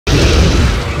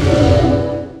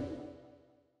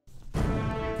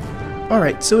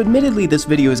Alright, so admittedly this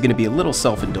video is going to be a little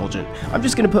self-indulgent. I'm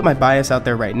just going to put my bias out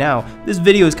there right now. This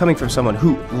video is coming from someone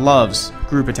who loves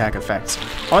group attack effects.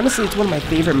 Honestly, it's one of my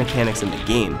favorite mechanics in the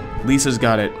game. Lisa's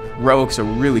got it, Raok's a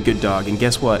really good dog, and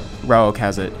guess what? Raok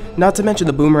has it. Not to mention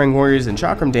the Boomerang Warriors and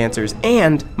Chakram Dancers,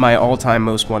 and my all-time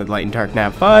most wanted light in Tarq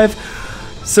Nav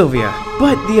 5, Sylvia.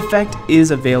 But the effect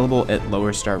is available at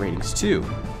lower star ratings too.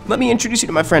 Let me introduce you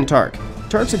to my friend Tarq.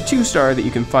 Tarq's a 2-star that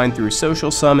you can find through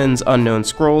social summons, unknown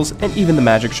scrolls, and even the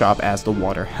magic shop as the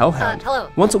Water Hellhound. Hello.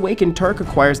 Once awakened, Tarq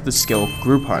acquires the skill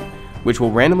Group Hunt, which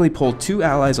will randomly pull 2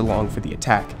 allies along for the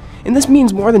attack. And this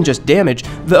means more than just damage,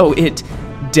 though it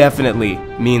definitely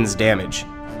means damage.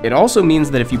 It also means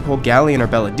that if you pull Galleon or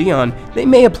Belladion, they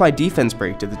may apply defense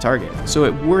break to the target, so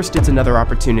at worst it's another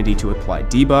opportunity to apply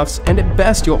debuffs, and at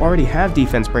best you'll already have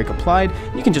defense break applied,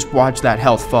 and you can just watch that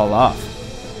health fall off.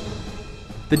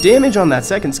 The damage on that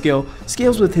second skill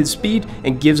scales with his speed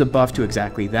and gives a buff to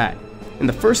exactly that. And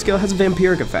the first skill has a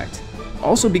vampiric effect.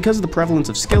 Also, because of the prevalence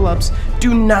of skill ups,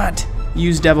 do not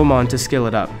use Devilmon to skill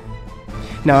it up.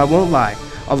 Now I won't lie,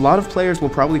 a lot of players will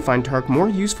probably find Tarq more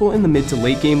useful in the mid to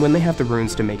late game when they have the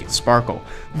runes to make it sparkle.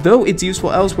 Though it's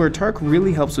useful elsewhere, Tarq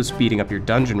really helps with speeding up your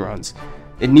dungeon runs.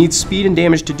 It needs speed and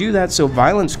damage to do that, so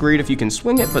Violent's great if you can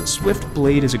swing it, but Swift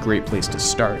Blade is a great place to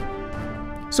start.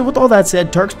 So with all that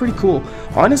said, Tarq's pretty cool.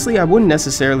 Honestly, I wouldn't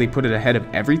necessarily put it ahead of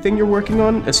everything you're working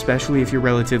on, especially if you're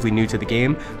relatively new to the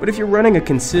game, but if you're running a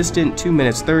consistent 2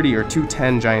 minutes 30 or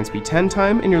 2:10 giant speed 10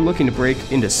 time and you're looking to break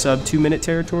into sub 2 minute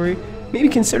territory, maybe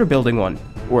consider building one,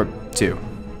 or 2.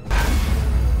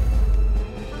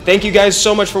 Thank you guys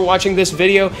so much for watching this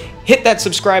video. Hit that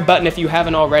subscribe button if you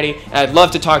haven't already, and I'd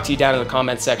love to talk to you down in the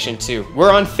comments section too.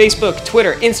 We're on Facebook,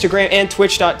 Twitter, Instagram, and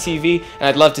Twitch.tv, and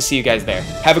I'd love to see you guys there.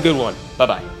 Have a good one.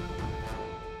 Bye-bye.